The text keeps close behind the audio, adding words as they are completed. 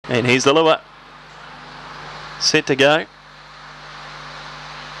And here's the lure. Set to go.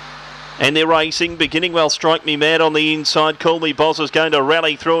 And they're racing, beginning well. Strike Me Mad on the inside. Call Me Boz is going to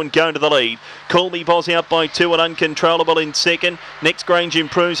rally through and go to the lead. Call Me Boz out by 2 and Uncontrollable in second. Next Grange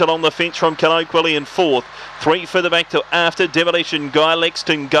improves along the fence from Colloquially in fourth. 3 further back to after. Demolition Guy,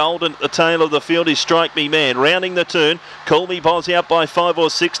 Lexington Golden at the tail of the field is Strike Me Mad. Rounding the turn, Call Me Boz out by 5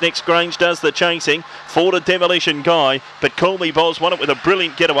 or 6. Next Grange does the chasing. 4 to Demolition Guy, but Call Me Boz won it with a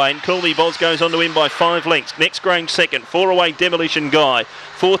brilliant getaway, and Call Me Boz goes on to win by 5 lengths. Next Grange second, 4 away Demolition Guy.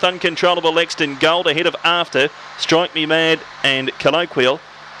 4th Uncontrollable Lexington Gold ahead of after Strike Me Mad and Colloquial.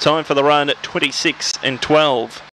 Time for the run at 26 and 12.